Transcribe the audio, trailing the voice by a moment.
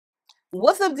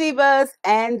What's up, divas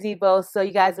and divos? So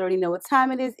you guys already know what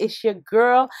time it is. It's your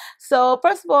girl. So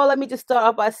first of all, let me just start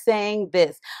off by saying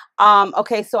this.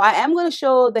 Okay, so I am going to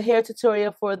show the hair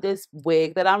tutorial for this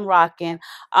wig that I'm rocking.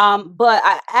 But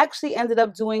I actually ended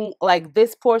up doing like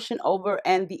this portion over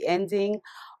and the ending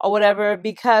or whatever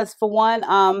because for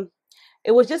one,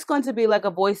 it was just going to be like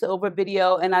a voiceover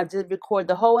video, and I did record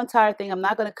the whole entire thing. I'm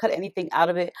not going to cut anything out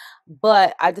of it,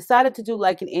 but I decided to do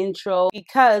like an intro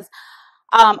because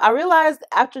I realized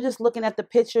after just looking at the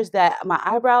pictures that my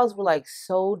eyebrows were like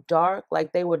so dark,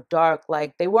 like they were dark,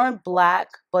 like they weren't black,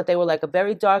 but they were like a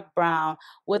very dark brown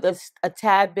with a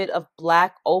tad bit of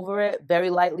black over it, very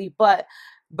lightly. But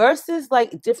versus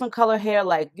like different color hair,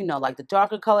 like like the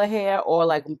darker color hair or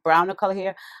like browner color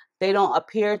hair, they don't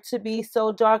appear to be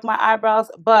so dark, my eyebrows.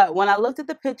 But when I looked at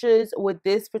the pictures with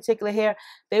this particular hair,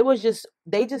 they just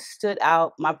stood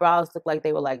out. My brows looked like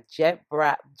they were like jet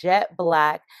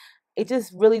black. It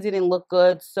just really didn't look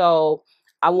good. So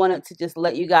I wanted to just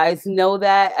let you guys know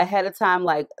that ahead of time.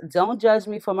 Like, don't judge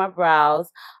me for my brows.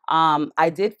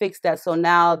 I did fix that. So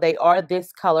now they are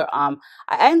this color. I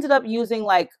ended up using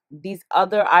like these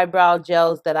other eyebrow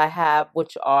gels that I have,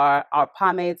 which are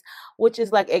pomades, which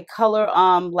is like a color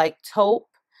like taupe.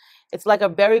 It's like a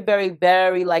very, very,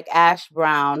 very like ash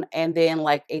brown, and then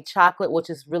like a chocolate, which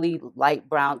is really light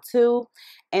brown too.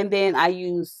 And then I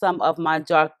used some of my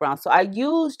dark brown. So I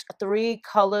used three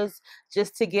colors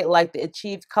just to get like the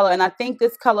achieved color. And I think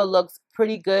this color looks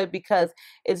pretty good because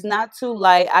it's not too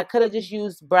light. I could have just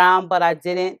used brown, but I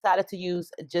didn't. Decided to use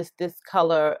just this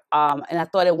color. And I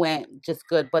thought it went just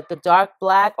good. But the dark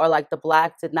black or like the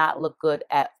black did not look good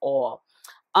at all.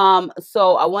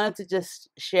 So I wanted to just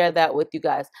share that with you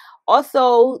guys.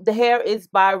 Also, the hair is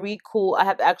by RECOOL. I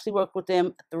have actually worked with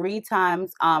them 3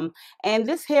 times. And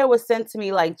this hair was sent to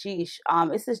me like, geez,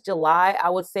 this is July. I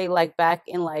would say like back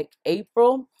in like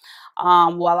April.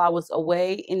 While I was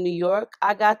away in New York,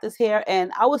 I got this hair,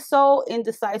 and I was so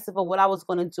indecisive of what I was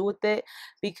going to do with it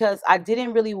because I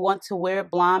didn't really want to wear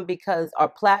it blonde or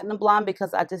platinum blonde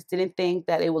because I just didn't think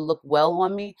that it would look well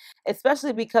on me,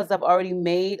 especially because I've already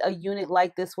made a unit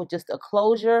like this with just a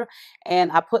closure,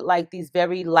 and I put like these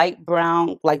very light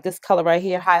brown, like this color right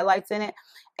here, highlights in it.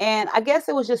 And I guess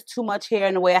it was just too much hair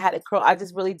in the way I had it curl. I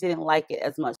just really didn't like it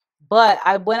as much. But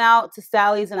I went out to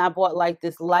Sally's and I bought like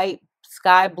this light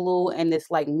sky blue and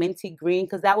this like minty green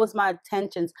because that was my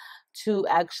intentions to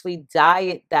actually dye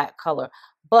it that color.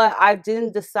 But I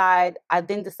didn't decide,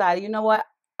 you know what?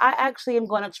 I actually am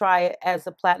going to try it as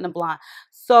a platinum blonde.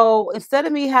 So instead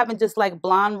of me having just like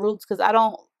blonde roots, because I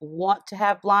don't want to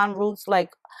have blonde roots, like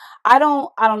I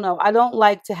don't know. I don't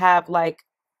like to have like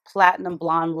platinum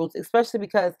blonde roots, especially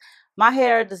because my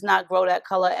hair does not grow that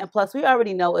color. And plus, we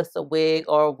already know it's a wig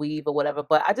or a weave or whatever.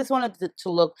 But I just wanted to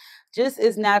look just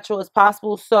as natural as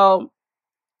possible. So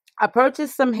I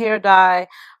purchased some hair dye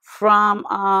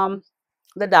from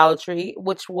the Dollar Tree,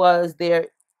 which was their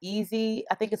easy,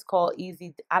 I think it's called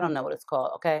easy, I don't know what it's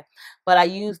called, okay, but I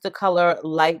used the color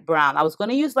light brown. I was going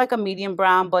to use like a medium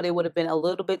brown, but it would have been a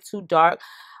little bit too dark,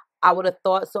 I would have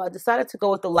thought. So I decided to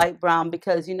go with the light brown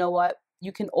because you know what?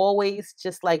 You can always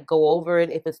just like go over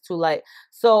it if it's too light.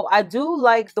 So I do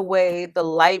like the way the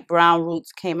light brown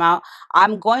roots came out.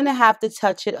 I'm going to have to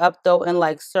touch it up though in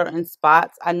like certain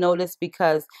spots. I noticed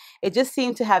because it just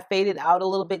seemed to have faded out a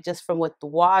little bit just from with the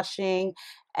washing.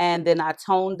 And then I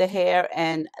toned the hair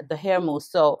and the hair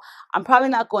mousse. So I'm probably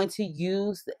not going to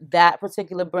use that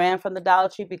particular brand from the Dollar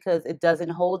Tree because it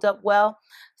doesn't hold up well.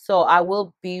 So I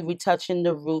will be retouching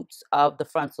the roots of the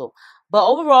frontal. But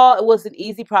overall, it was an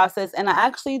easy process, and I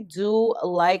actually do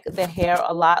like the hair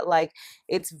a lot. Like,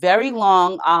 it's very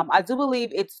long. I do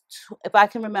believe if I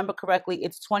can remember correctly,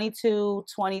 it's 22,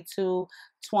 22,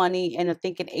 20, and I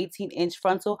think an 18-inch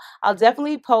frontal. I'll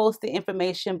definitely post the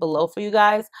information below for you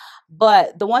guys.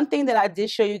 But the one thing that I did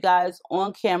show you guys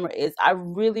on camera is I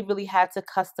really, really had to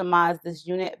customize this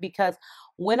unit because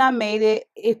when I made it,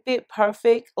 it fit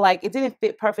perfect. Like, it didn't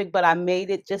fit perfect, but I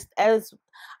made it just as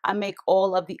I make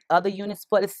all of the other units.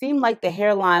 But it seemed like the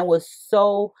hairline was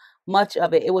so much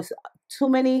of it. It was too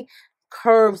many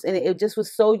curves, and it just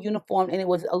was so uniform, and it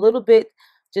was a little bit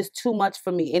just too much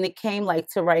for me, and it came like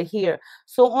to right here.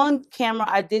 So on camera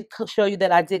I did show you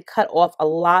that I did cut off a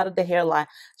lot of the hairline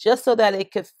just so that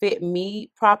it could fit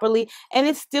me properly, and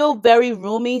it's still very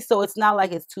roomy, so it's not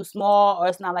like it's too small or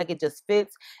it's not like it just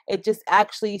fits. It just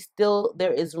actually still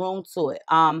there is room to it.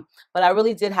 But I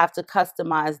really did have to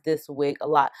customize this wig a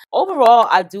lot. Overall,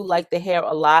 I do like the hair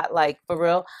a lot, like for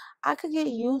real. I could get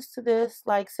used to this.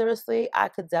 Like, seriously, I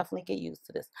could definitely get used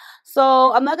to this.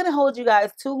 So I'm not going to hold you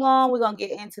guys too long. We're going to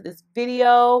get into this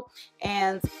video,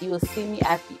 and you will see me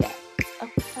at the end.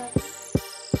 Okay.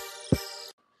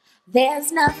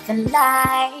 There's nothing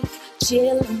like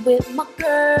chilling with my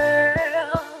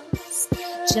girls.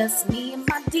 Just me and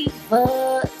my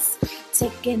divas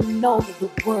taking over the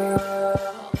world.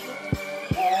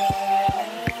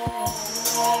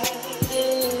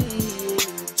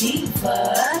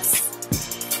 Divas.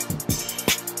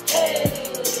 Hey,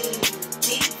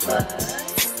 divas.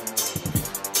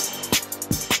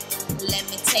 Let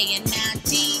me tell you now,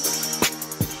 D-I-V.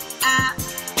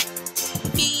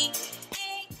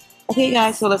 Okay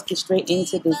guys, so let's get straight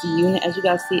into this unit. As you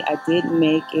guys see, I did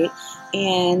make it,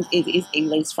 and it is a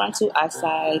lace frontal. I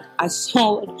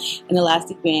sewed an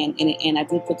elastic band in it, and I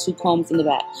did put 2 combs in the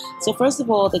back. So first of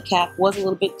all, the cap was a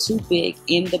little bit too big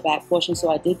in the back portion,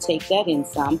 so I did take that in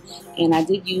some, and I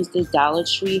did use the Dollar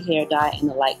Tree hair dye in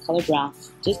the light color brown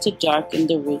just to darken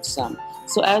the roots some.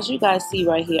 So as you guys see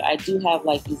right here, I do have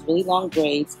like these really long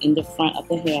braids in the front of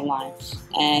the hairline,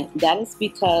 and that is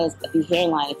because the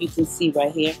hairline, if you can see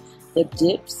right here, the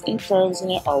dips and curves in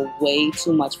it are way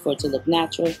too much for it to look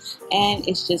natural, and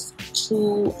it's just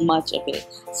too much of it.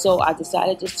 So I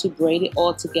decided just to braid it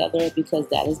all together because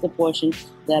that is the portion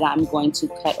that I'm going to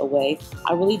cut away.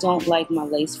 I really don't like my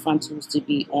lace frontals to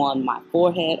be on my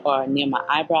forehead or near my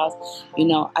eyebrows. You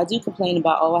know, I do complain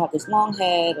about, oh, I have this long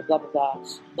head, or blah, blah, blah,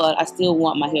 but I still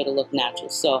want my hair to look natural.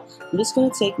 So I'm just going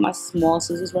to take my small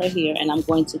scissors right here, and I'm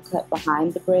going to cut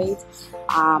behind the braids.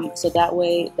 So that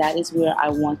way, that is where I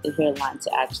want the hairline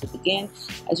to actually begin.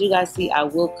 As you guys see, I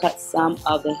will cut some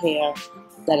of the hair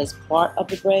that is part of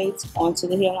the braids onto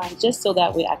the hairline, just so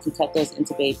that way I can cut those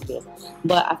into baby hairs.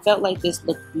 But I felt like this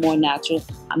looked more natural.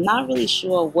 I'm not really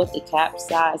sure what the cap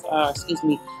size, or excuse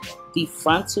me, the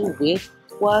frontal width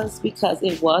was, because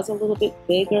it was a little bit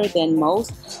bigger than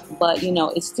most, but you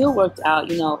know, it still worked out.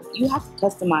 You know, you have to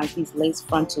customize these lace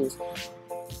frontals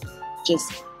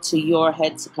just to your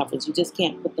head circumference. You just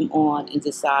can't put them on and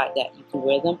decide that you can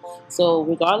wear them. So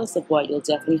regardless of what, you'll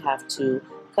definitely have to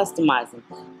customize them.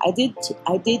 I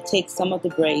did take some of the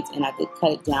braids and I did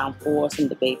cut it down for some of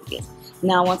the baby hairs.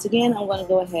 Now once again, I'm going to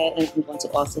go ahead and I'm going to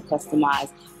also customize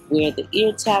where the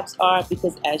ear tabs are,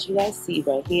 because as you guys see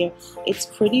right here, it's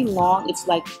pretty long. It's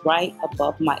like right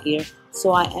above my ear.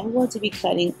 So I am going to be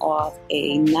cutting off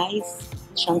a nice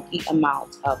chunky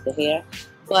amount of the hair.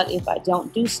 But if I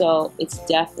don't do so, it's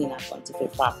definitely not going to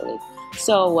fit properly.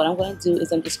 So what I'm going to do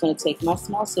is I'm just going to take my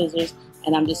small scissors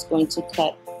and I'm just going to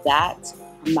cut that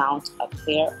amount of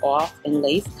hair off and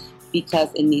lace, because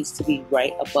it needs to be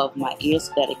right above my ear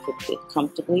so that it could fit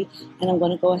comfortably. And I'm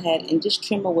going to go ahead and just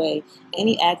trim away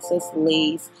any excess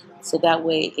lace so that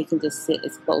way it can just sit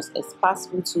as close as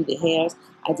possible to the hairs.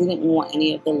 I didn't want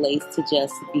any of the lace to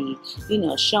just be, you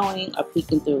know, showing or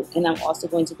peeking through. And I'm also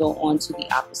going to go on to the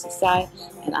opposite side,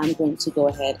 and I'm going to go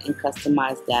ahead and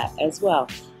customize that as well.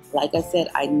 Like I said,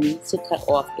 I need to cut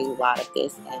off a lot of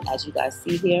this, and as you guys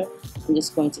see here, I'm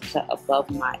just going to cut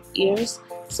above my ears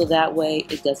so that way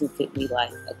it doesn't fit me like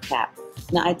a cap.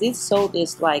 Now I did sew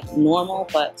this like normal,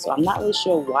 but so I'm not really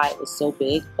sure why it was so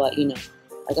big, but you know,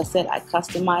 like I said, I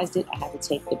customized it. I had to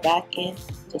take the back in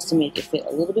just to make it fit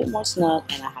a little bit more snug,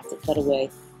 and I had to cut away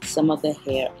some of the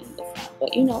hair in the front,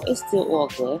 but you know, it's still all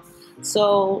good.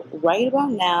 So right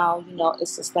about now, you know,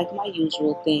 it's just like my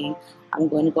usual thing. I'm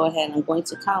going to go ahead and I'm going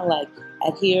to kind of like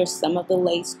adhere some of the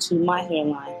lace to my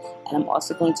hairline, and I'm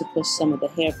also going to push some of the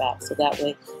hair back so that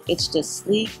way it's just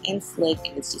sleek and slick,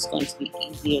 and it's just going to be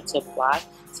easier to apply.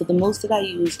 So the mousse that I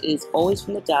use is always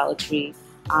from the Dollar Tree.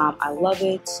 I love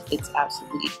it. It's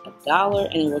absolutely $1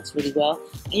 and it works really well.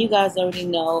 And you guys already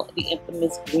know the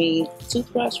infamous green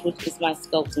toothbrush, which is my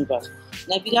sculpting brush.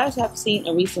 Now if you guys have seen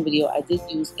a recent video, I did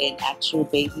use an actual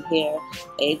baby hair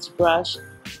edge brush,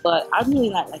 but I'm really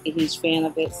not like a huge fan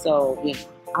of it, so you know,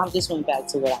 I just went back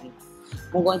to what I know.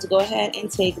 I'm going to go ahead and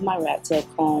take my rat tail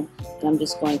comb, and I'm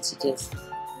just going to just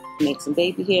make some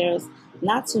baby hairs.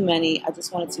 Not too many. I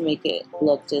just wanted to make it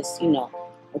look just, you know,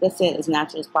 like I said, as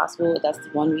natural as possible. That's the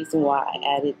one reason why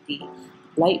I added the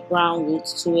light brown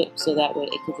roots to it, so that way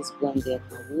it could just blend in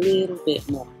a little bit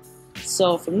more.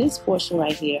 So from this portion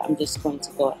right here, I'm just going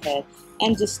to go ahead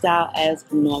and just style as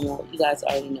normal. You guys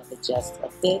already know the gist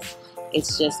of this.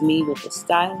 It's just me with the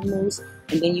styling mousse,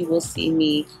 and then you will see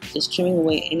me just trimming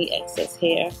away any excess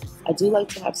hair. I do like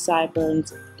to have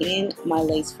sideburns in my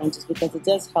lace frontals because it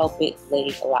does help it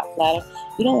lay a lot flatter.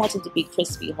 You don't want it to be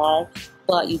crispy hard,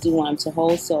 but you do want them to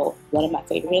hold. So one of my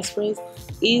favorite hairsprays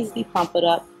is the Pump It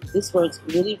Up. This works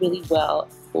really, really well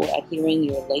for adhering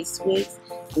your lace wigs.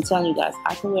 I'm telling you guys,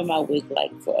 I can wear my wig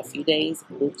like for a few days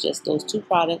with just those 2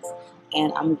 products,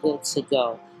 and I'm good to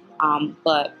go.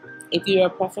 But if your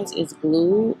preference is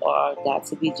glue or got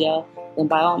to be gel, then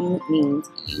by all means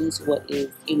use what is,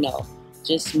 you know,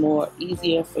 just more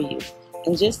easier for you.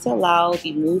 And just to allow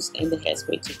the mousse and the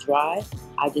hairspray to dry,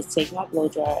 I just take my blow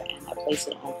dryer and I place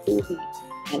it on cool heat,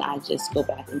 and I just go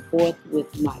back and forth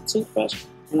with my toothbrush,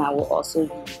 and I will also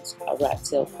use a rat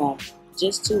tail comb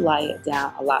just to lie it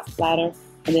down a lot flatter.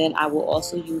 And then I will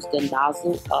also use the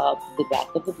nozzle of the back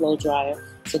of the blow dryer,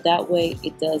 so that way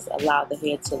it does allow the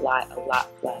hair to lie a lot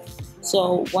flatter.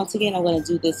 So once again, I'm going to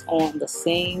do this on the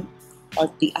same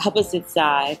or the opposite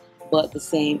side, but the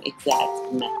same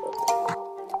exact method.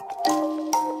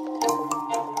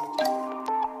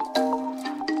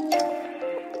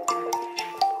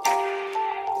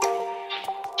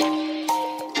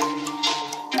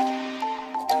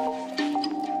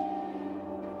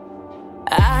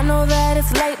 I know that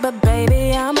it's late, but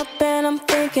baby, I'm up and I'm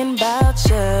thinking about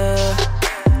you.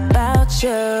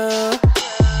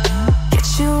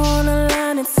 Get you on the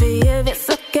line and see if it's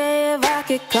okay if I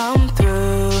could come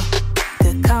through,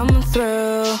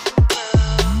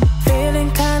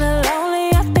 Feeling kinda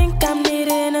lonely, I think I'm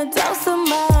needing a dose of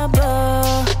my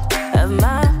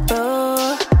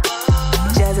boo.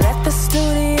 Just left the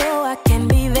studio, I can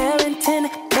be there in 10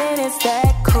 minutes.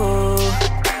 That cool?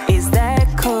 Is that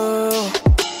cool?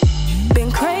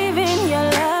 Been craving your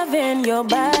love and your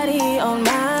body on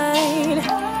mine.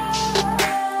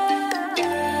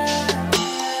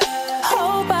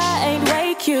 Hope I ain't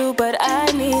wake you, but I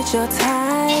need your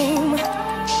time.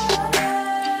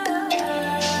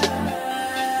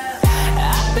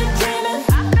 I've been dreaming,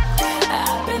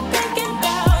 I've been thinking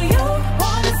about you.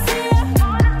 Wanna see you,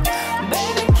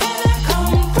 baby, can I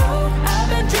come through? I've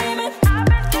been dreaming,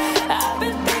 I've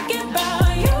been thinking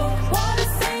about you. Wanna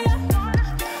see you,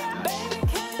 baby,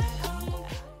 can I come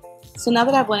through? So now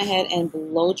that I've went ahead and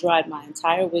blow dried my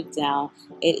entire wig down,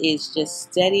 it is just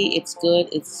steady, it's good,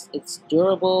 it's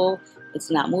durable, it's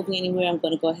not moving anywhere. I'm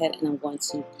going to go ahead and I'm going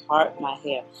to part my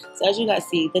hair. So as you guys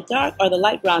see, the dark or the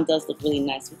light brown does look really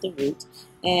nice with the root,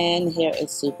 and the hair is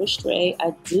super straight.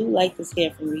 I do like this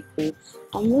hair from RECOOL.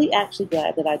 I'm really actually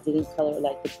glad that I didn't color it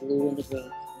like the blue and the green,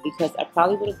 because I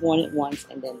probably would have worn it once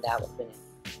and then that would have been it.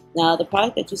 Now the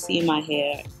product that you see in my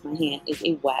hand is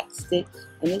a wax stick,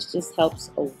 and this just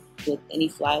helps with any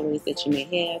flyaways that you may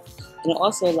have, and it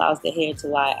also allows the hair to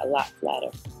lie a lot flatter.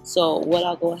 So what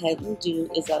I'll go ahead and do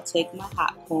is I'll take my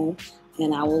hot comb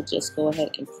and I will just go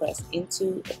ahead and press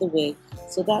into the wig,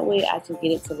 so that way I can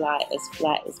get it to lie as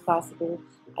flat as possible.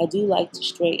 I do like to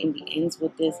straighten the ends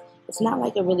with this. It's not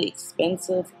like a really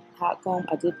expensive hot comb.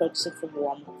 I did purchase it from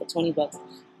Walmart for 20 bucks,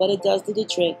 but it does do the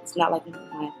trick. It's not like one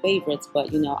of my favorites,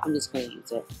 but you know, I'm just going to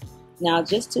use it. Now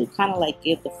just to kind of like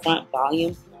give the front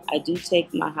volume, I do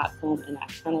take my hot comb and I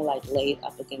kind of like lay it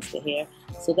up against the hair,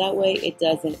 so that way it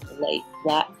doesn't lay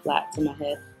flat to my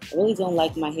head. I really don't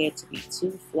like my hair to be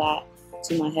too flat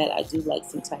to my head. I do like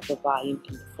some type of volume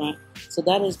in the front, so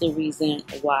that is the reason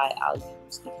why I'll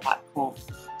use the hot comb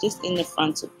just in the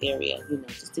frontal area, you know,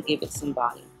 just to give it some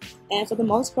volume. And for the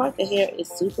most part, the hair is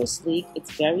super sleek.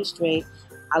 It's very straight.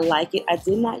 I like it. I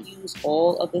did not use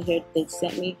all of the hair they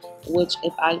sent me, which,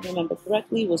 if I remember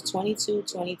correctly, was 22,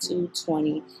 22,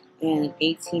 20, and an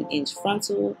 18-inch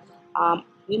frontal.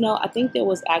 You know, I think there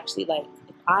was actually, like,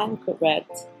 if I'm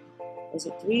correct, was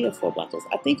it 3 or 4 bundles?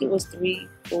 I think it was 3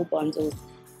 full bundles,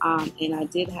 and I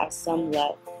did have some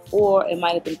left, or it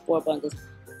might have been 4 bundles.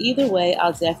 Either way,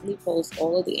 I'll definitely post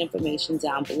all of the information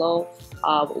down below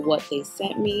of what they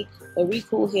sent me. But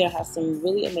RECOOL Hair has some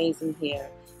really amazing hair.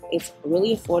 It's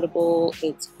really affordable.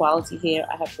 It's quality hair.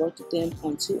 I have worked with them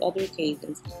on 2 other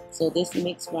occasions, so this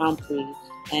makes round 3.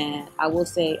 And I will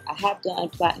say I have done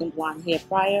platinum blonde hair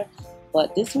prior,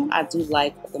 but this one I do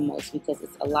like the most because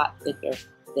it's a lot thicker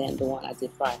than the one I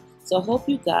did prior. So I hope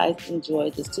you guys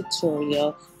enjoyed this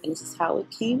tutorial, and this is how it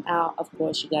came out. Of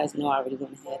course, you guys know I already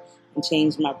went ahead and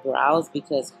changed my brows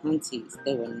because hunties,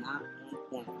 they were not on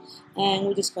point. And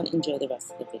we're just going to enjoy the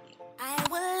rest of the video. I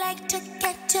would like to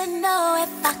get to know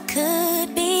if I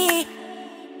could be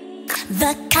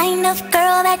the kind of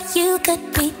girl that you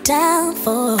could be down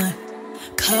for.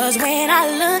 Cause when I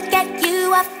look at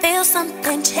you, I feel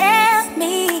something tell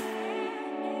me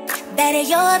that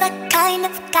you're the kind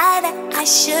of guy that I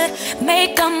should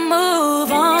make a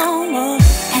move on.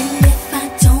 And if I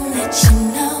don't let you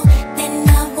know, then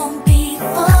I won't be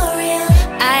for real.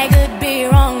 I could be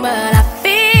wrong, but I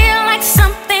feel like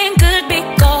something could be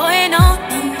going on.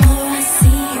 The more I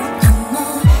see you, the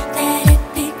more that it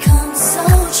becomes so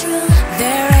true.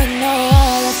 There ain't no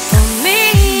other for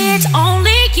me, it's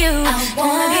only you. I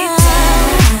wanna be down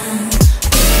with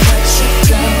what you're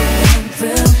going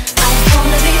through. I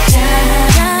wanna be down.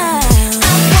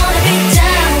 I wanna be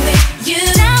down with you.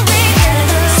 Down with you.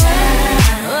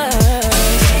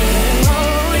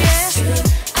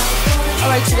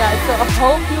 right, you guys. So I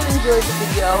hope you enjoyed the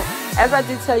video. As I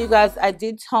did tell you guys, I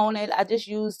did tone it. I just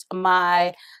used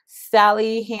my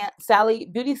Sally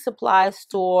Beauty Supply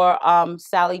Store,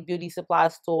 Sally Beauty Supply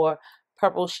Store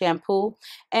purple shampoo,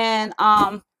 and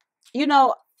you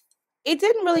know, it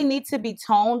didn't really need to be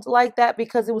toned like that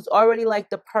because it was already like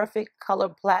the perfect color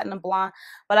platinum blonde,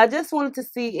 but I just wanted to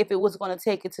see if it was going to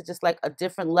take it to just like a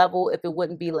different level, if it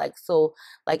wouldn't be like so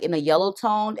like in a yellow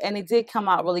tone, and it did come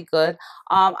out really good.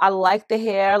 I like the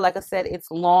hair. Like I said, it's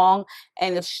long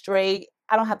and it's straight.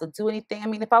 I don't have to do anything. I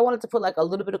mean, if I wanted to put like a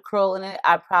little bit of curl in it,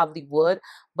 I probably would,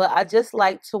 but I just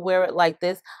like to wear it like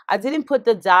this. I didn't put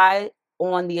the dye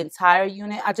on the entire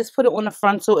unit. I just put it on the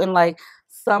frontal and like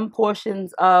some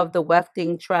portions of the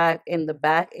wefting track in the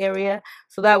back area.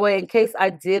 So that way, in case I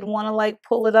did want to like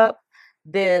pull it up,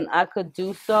 then I could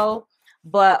do so.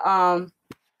 But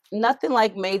nothing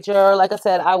like major. Like I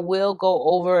said, I will go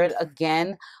over it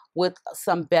again with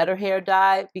some better hair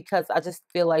dye because I just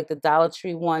feel like the Dollar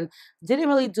Tree one didn't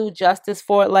really do justice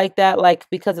for it like that, like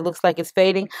because it looks like it's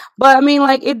fading. But I mean,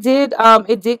 like it did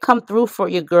come through for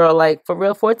your girl, like for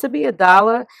real, for it to be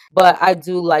 $1. But I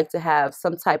do like to have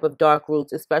some type of dark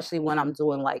roots, especially when I'm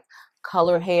doing like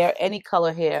color hair, any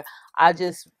color hair.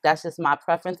 That's just my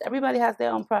preference. Everybody has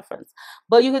their own preference.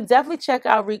 But you can definitely check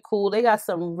out RECOOL. They got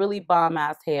some really bomb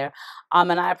ass hair.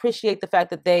 And I appreciate the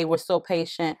fact that they were so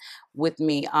patient with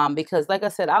me. Because like I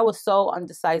said, I was so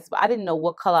undecisive. I didn't know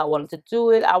what color I wanted to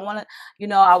do it. I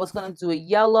was gonna do it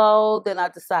yellow, then I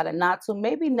decided not to.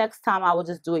 Maybe next time I will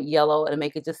just do it yellow and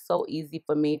make it just so easy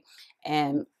for me.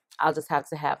 And I'll just have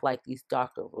to have like these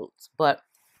darker roots. But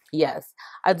yes,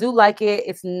 I do like it.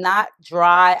 It's not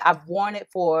dry. I've worn it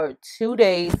for 2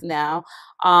 days now.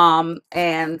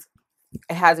 And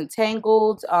it hasn't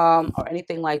tangled or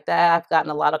anything like that. I've gotten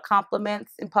a lot of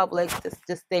compliments in public,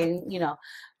 just saying,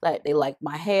 like they like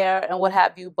my hair and what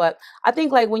have you. But I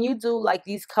think like when you do like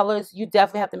these colors, you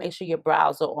definitely have to make sure your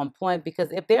brows are on point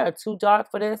because if they are too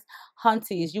dark for this,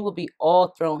 hunties, you will be all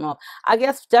thrown off. I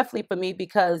guess definitely for me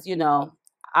because,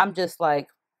 I'm just like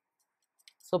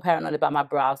so paranoid about my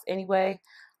brows anyway,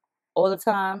 all the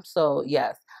time. So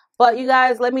yes. But you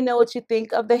guys, let me know what you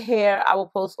think of the hair. I will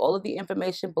post all of the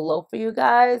information below for you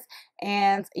guys.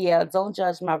 And yeah, don't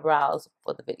judge my brows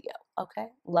for the video. Okay.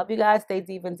 Love you guys. Stay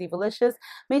diva and divalicious.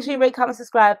 Make sure you rate, comment,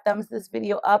 subscribe, thumbs this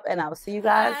video up, and I will see you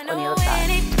guys on the other side.